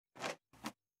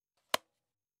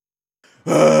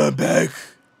Back.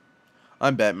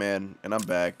 I'm Batman, and I'm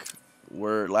back.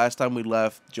 Last time we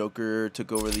left, Joker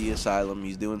took over the asylum.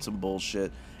 He's doing some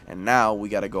bullshit, and now we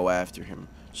gotta go after him.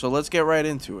 So let's get right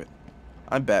into it.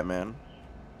 I'm Batman.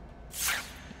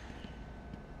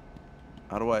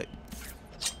 How do I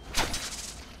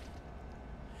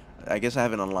guess I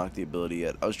haven't unlocked the ability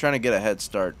yet. I was trying to get a head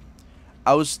start.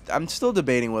 I'm still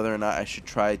debating whether or not I should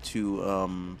try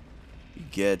to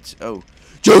get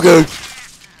Joker!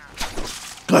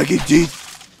 Clacking teeth!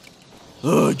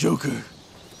 Oh, Joker.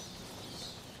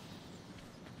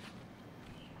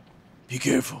 Be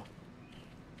careful.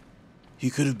 He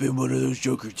could have been one of those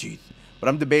Joker teeth. But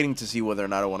I'm debating to see whether or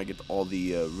not I want to get all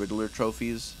the Riddler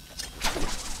trophies.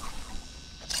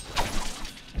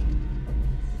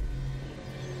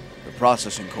 The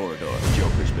processing corridor.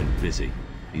 Joker's been busy.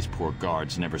 These poor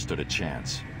guards never stood a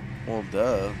chance. Well,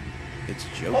 duh. It's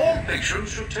Joker. All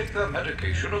patients should take their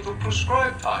medication at the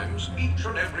prescribed times each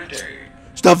and every day.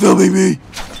 Stop filming me!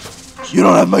 You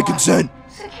don't have my consent!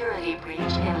 Security breach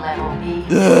in level B.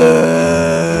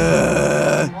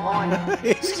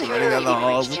 He's running down the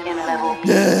halls.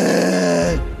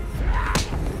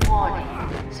 Warning.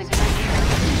 Security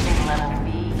breach in level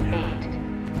B8.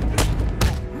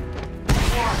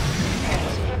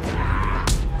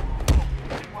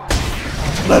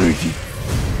 Lottery teeth.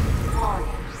 Warning.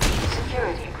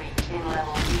 Security breach in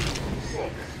level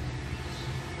B6.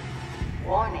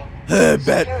 Warning. Bat.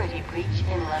 Security breach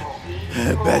in level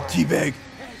B4. Bat teabag.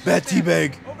 Bat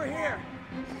teabag. Over here.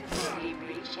 Security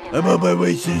breach in I'm on my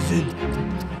way, citizen.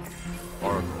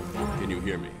 Oracle, can you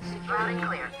hear me? Loud and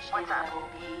clear. What's up?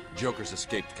 Joker's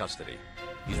escaped custody.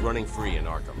 He's running free in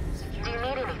Arkham. Do you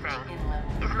need anything?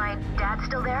 Is my dad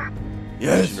still there?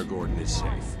 Yes. Commissioner Gordon is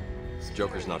safe.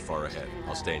 Joker's not far ahead.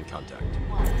 I'll stay in contact.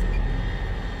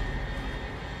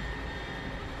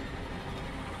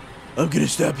 I'm gonna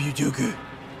stop you, Joker.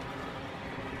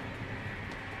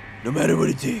 No matter what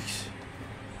it takes.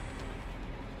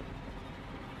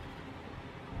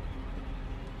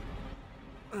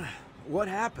 What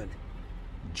happened?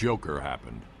 Joker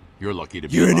happened. You're lucky to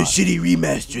be You're in a alive. shitty You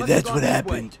remaster, must that's have what gone this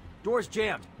happened. way. Door's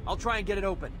jammed. I'll try and get it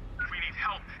open. We need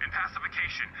help in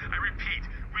pacification. I repeat,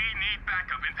 we need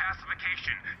backup in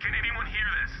pacification. Can anyone hear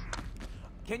this?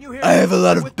 Can you hear I me? have a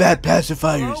lot of With bat me?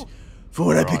 pacifiers Hello? for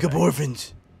when I Where pick are up they?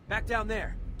 orphans. Back down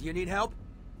there. Do you need help?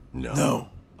 No. No.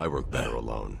 I work better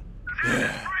alone.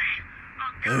 Yeah.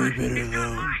 Very better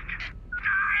alone.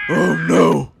 Oh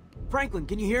no! Franklin,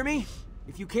 can you hear me?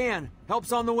 If you can,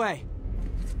 help's on the way.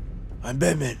 I'm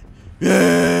Batman. Yeah!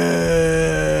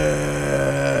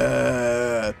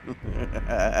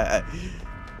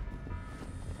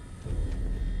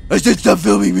 I said stop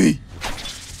filming me!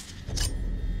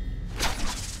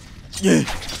 Yeah.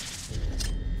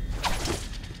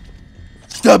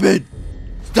 Stop it!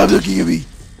 Stop looking at me!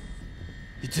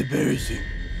 It's embarrassing.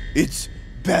 It's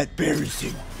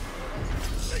bat-embarrassing.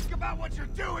 Think about what you're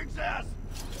doing, Zaz!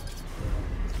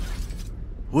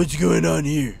 What's going on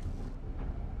here?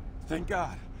 Thank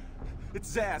God.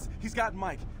 It's Zaz. He's got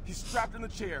Mike. He's strapped in the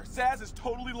chair. Zaz has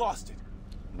totally lost it.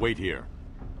 Wait here.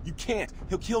 You can't.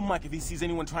 He'll kill Mike if he sees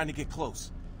anyone trying to get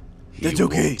close. That's He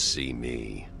okay. won't see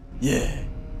me. Yeah.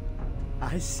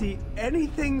 I see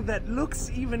anything that looks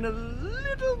even a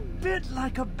little bit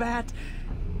like a bat,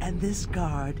 and this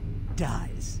guard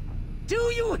dies. Do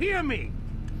you hear me?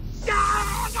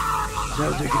 Sounds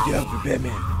like a job for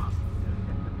Batman.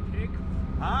 Pig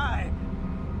pie.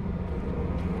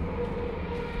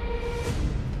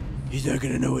 He's not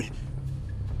gonna know it.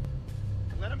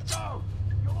 Let him go.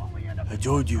 You'll only end up I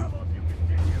told you. if you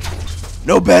continue.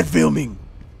 No bat filming!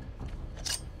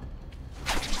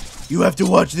 You have to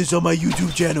watch this on my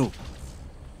YouTube channel.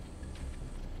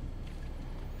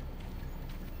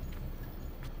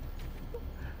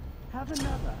 Have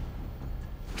another.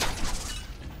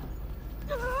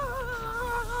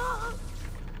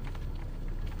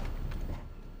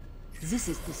 This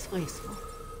is disgraceful.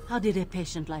 How did a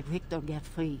patient like Victor get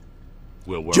free?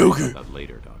 We'll worry Joker. about that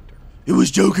later, Doctor. It was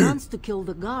He Joker. wants to kill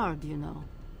the guard, you know.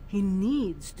 He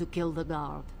needs to kill the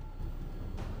guard.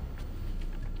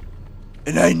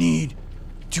 And I need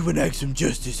to enact some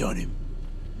justice on him.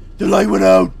 The light went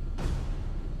out.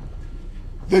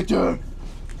 Victor!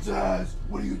 Zaz,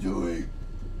 what are you doing?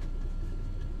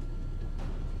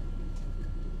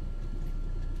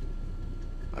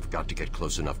 I've got to get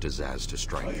close enough to Zaz to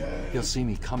strike. He'll see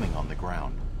me coming on the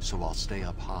ground, so I'll stay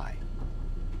up high.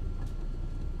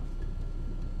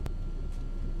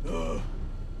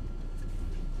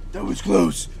 That was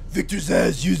close. Victor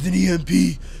Zaz used an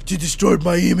EMP to destroy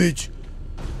my image.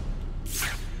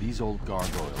 These old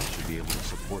gargoyles should be able to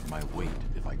support my weight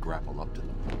if I grapple up to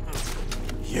them.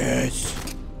 Yes.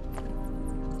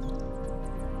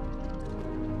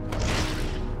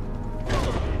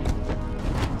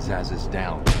 Zaz is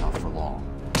down, but not for long.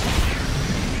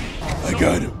 I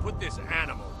got him. Put this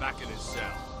animal back in his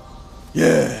cell.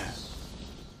 Yeah.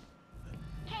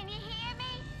 Can you hear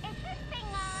me? Is this thing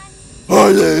on?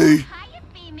 Harley! Hiya,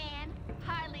 B-Man.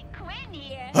 Harley Quinn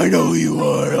here. I know who you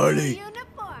are, Harley.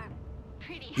 Uniform.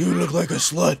 Pretty You look like a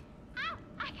slut. Oh,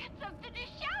 I got something to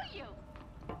show you.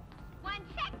 1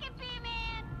 second,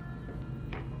 B-Man.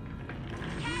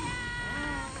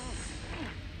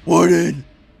 Warden!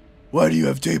 Why do you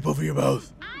have tape over your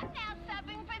mouth? I'm now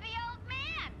subbing for the old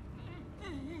man.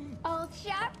 Old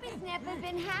Sharp has never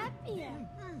been happier.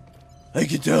 I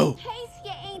can tell. In case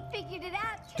you ain't figured it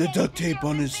out, The today's duct the tape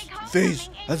on showman's his big face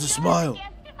homecoming, has a and smile. you're the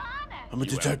guest of honor. I'm a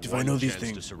detective, I know these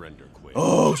things. Surrender, Quinn.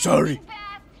 Oh, sorry.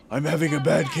 I'm having a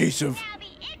bad case of Now the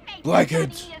inmates are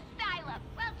blackheads. running the asylum.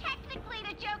 Well, technically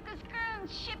the Joker's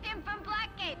goons shipped in from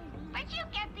Blackgate, but you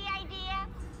get the idea.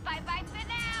 Bye-bye for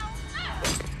now.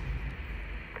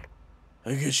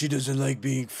 I guess she doesn't like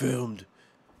being filmed.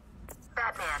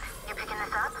 Batman, you picking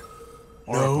this up?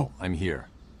 No. I'm here.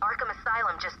 Arkham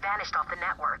Asylum just vanished off the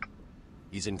network.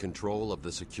 He's in control of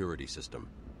the security system.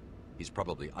 He's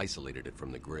probably isolated it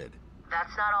from the grid.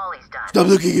 That's not all he's done. Stop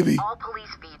looking at me. All police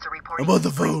feeds are reporting I'm on the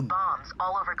he's placed phone. bombs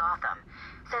all over Gotham.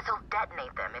 Says he'll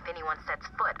detonate them if anyone sets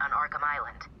foot on Arkham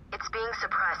Island. It's being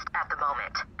suppressed at the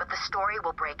moment, but the story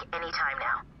will break any time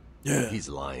now. Yeah. He's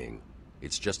lying.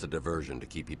 It's just a diversion to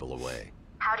keep people away.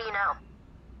 How do you know?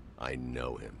 I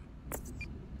know him.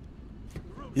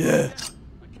 Yeah.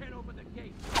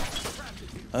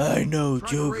 I know,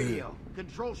 Joker. Radio.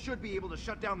 Control should be able to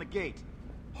shut down the gate.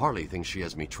 Harley thinks she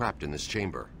has me trapped in this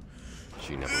chamber.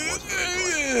 She never was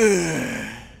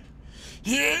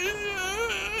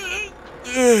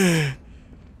A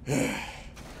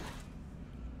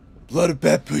lot of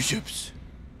bat push-ups.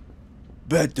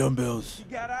 Bat dumbbells. He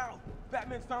got out.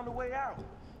 Batman's found a way out.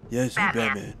 Yes, I'm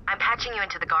Batman. I'm patching you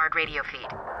into the guard radio feed.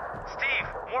 Steve,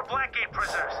 more Blackgate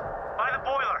prisoners. By the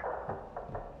boiler.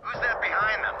 Who's that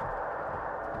behind them?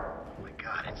 Oh my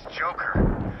god, it's Joker.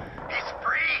 He's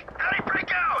free! How did he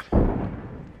break out?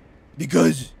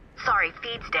 Because Sorry,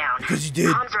 feed's down. Because he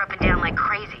did. Comms are up and down like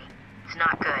crazy. It's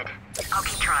not good. I'll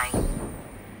keep trying.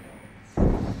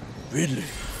 Ridley.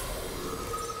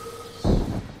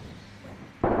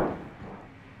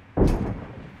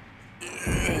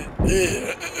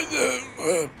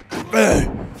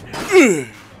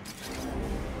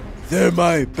 They're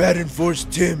my Bat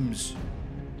Enforced Tims.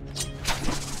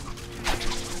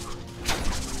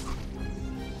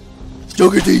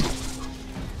 Joker teeth.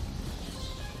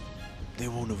 They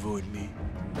won't avoid me.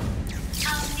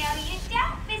 Oh, no, you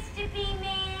don't, Mr.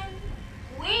 B-Man.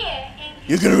 We're in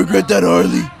You're gonna regret that,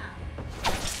 Harley.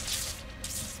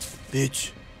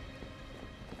 Bitch.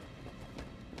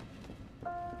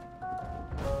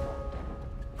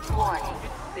 Warning.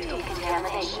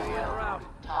 Decontamination.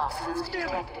 Toxins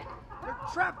detected. They're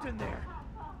trapped in there.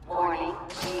 Warning.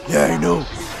 Yeah, I know.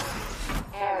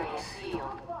 Area sealed.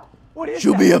 What is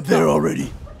She'll that? be up there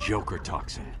already. Joker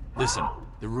toxin. Listen,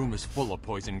 the room is full of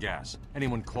poison gas.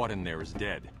 Anyone caught in there is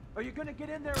dead. Are you gonna get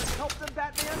in there and help them,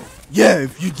 Batman? Yeah,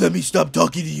 if you'd let me stop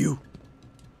talking to you.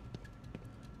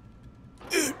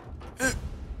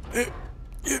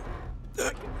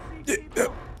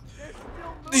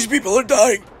 These people are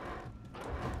dying.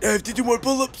 I have to do more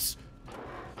pull-ups.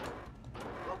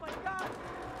 Oh my god!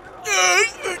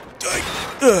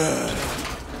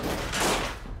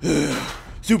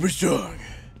 Super strong.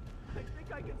 I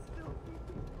think I can still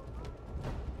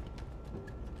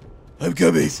I'm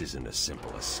coming. This isn't a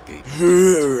simple escape.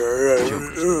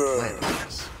 Joker's been planning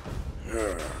this.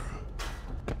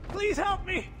 Please help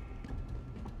me!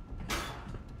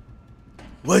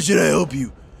 Why should I help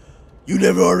you? You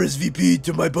never RSVP'd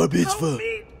to my bar Help mitzvah.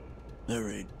 me!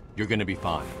 Alright. You're gonna be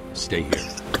fine. Stay here.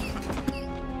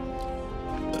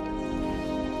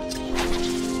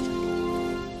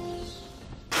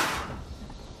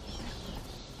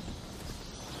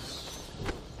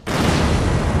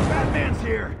 Batman's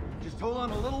here. Just hold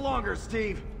on a little longer,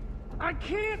 Steve. I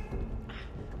can't!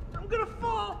 I'm gonna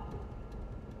fall!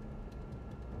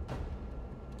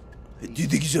 Do you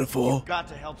think he's gonna fall? Got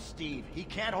to help Steve. He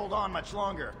can't hold on much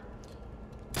longer.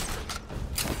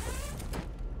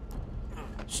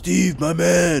 Steve, my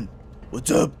man. What's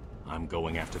up? I'm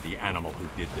going after the animal who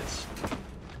did this.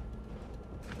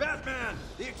 Batman!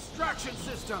 The extraction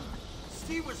system!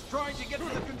 Steve was trying to get to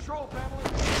the control panel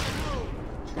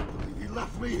and he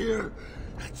left me here.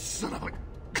 That son of a...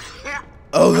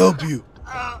 I'll help you.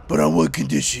 But on one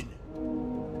condition.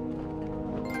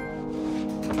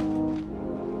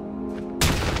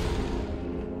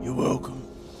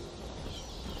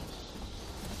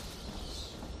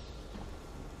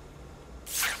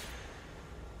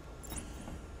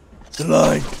 the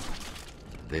line.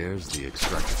 There's the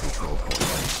extractor control point.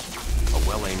 A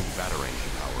well-aimed batarang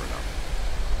should power it up.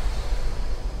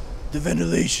 The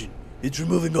ventilation. It's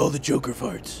removing all the Joker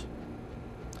farts.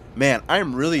 Man,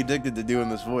 I'm really addicted to doing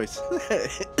this voice.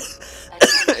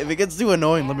 If it gets too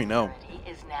annoying, let me know.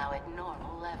 Is now at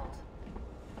normal levels.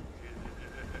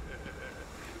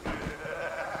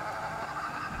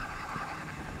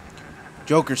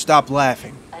 Joker, stop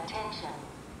laughing. Attention.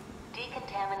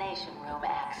 Decontamination room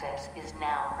access is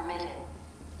now permitted.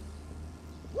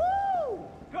 Woo!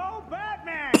 Go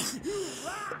Batman! You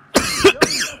rock! Joker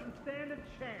doesn't stand a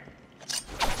chance.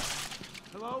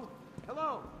 Hello?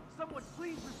 Hello? Someone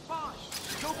please respond.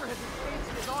 Joker has escaped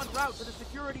and is en route to the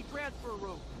security transfer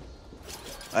room.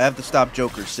 I have to stop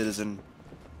Joker, citizen.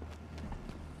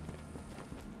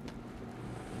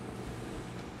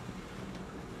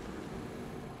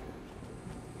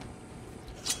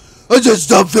 I just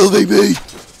stop filming me!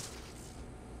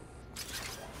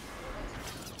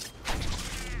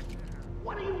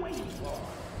 What are you waiting for?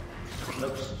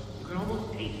 Close. You can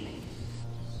almost taste me.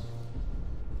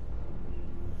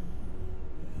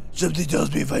 Something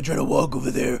tells me if I try to walk over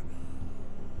there.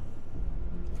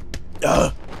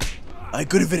 I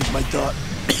couldn't finish my thought.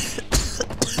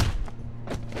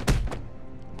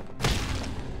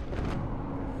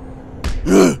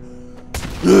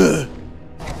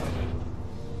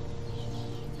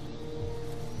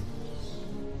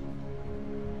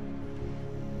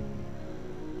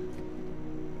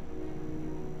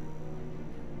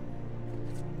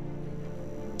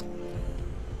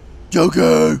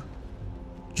 Joker!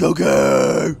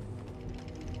 Joker!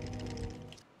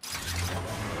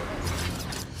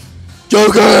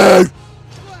 Joker!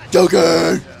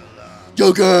 Joker!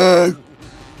 Joker!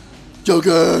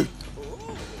 Joker!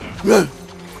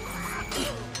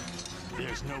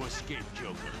 There's no escape,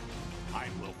 Joker. I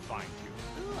will find you.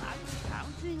 I'm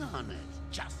counting on it.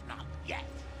 Just not yet.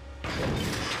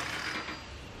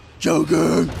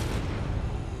 Joker!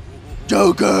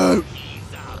 Joker!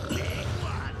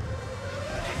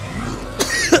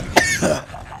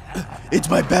 It's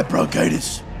my bat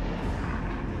bronchitis.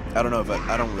 I don't know if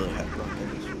I don't really have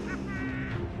bronchitis.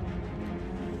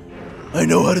 I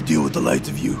know how to deal with the likes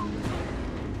of you.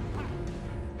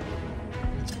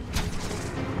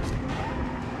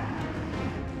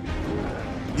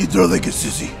 You throw like a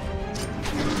sissy.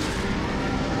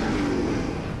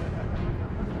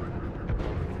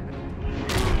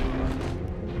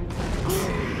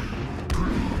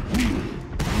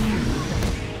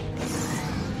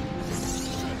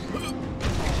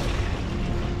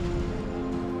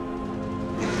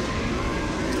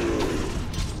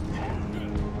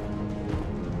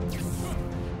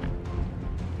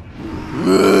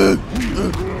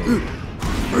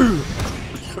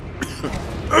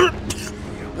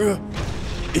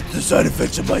 It's the side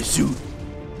effects of my suit.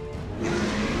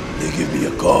 They give me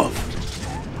a cough.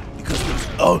 Because there's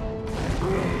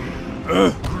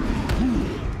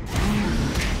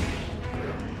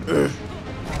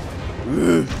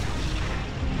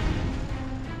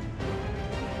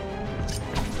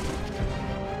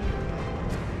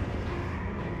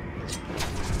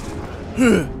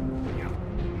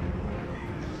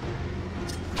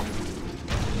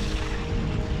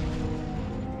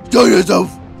Kill yourself!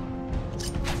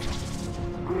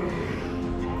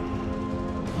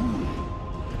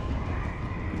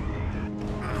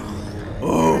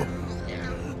 Oh.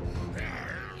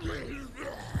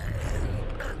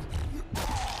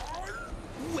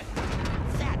 Well,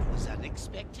 that was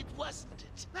unexpected, wasn't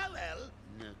it? Well,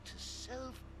 note to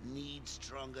self, need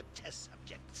stronger test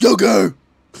subjects. Joker!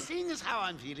 Seeing as how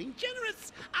I'm feeling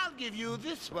generous, I'll give you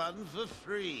this one for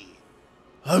free.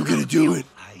 I'm gonna do it.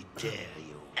 I dare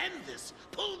you. End this.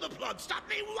 Pull the plug. Stop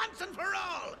me once and for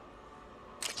all.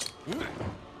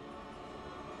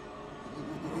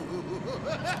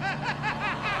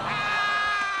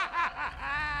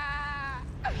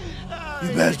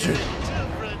 You bastard. Too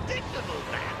predictable,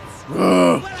 bats.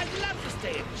 Well, I'd love to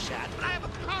stay and chat, but I have a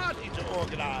party to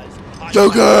organize.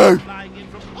 Joker! Flying in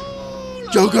from all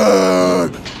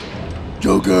Joker!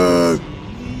 Joker!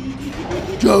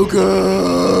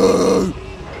 Joker!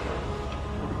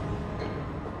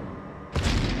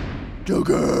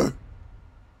 Joker!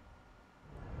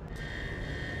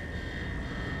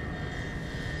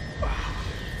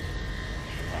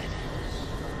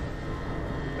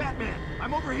 Batman,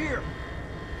 I'm over here.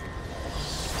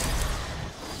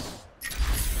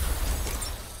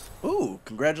 Ooh,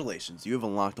 congratulations. You have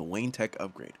unlocked a Wayne Tech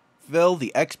upgrade. Fill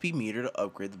the XP meter to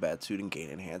upgrade the Batsuit and gain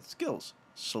enhanced skills.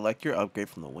 Select your upgrade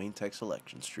from the Wayne Tech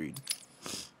selection tree.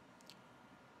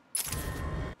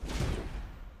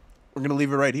 We're going to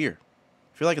leave it right here.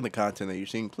 If you're liking the content that you're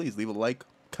seeing, please leave a like,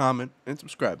 comment, and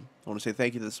subscribe. I want to say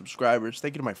thank you to the subscribers.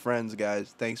 Thank you to my friends,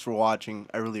 guys. Thanks for watching.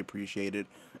 I really appreciate it.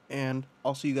 And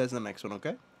I'll see you guys in the next one,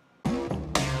 okay?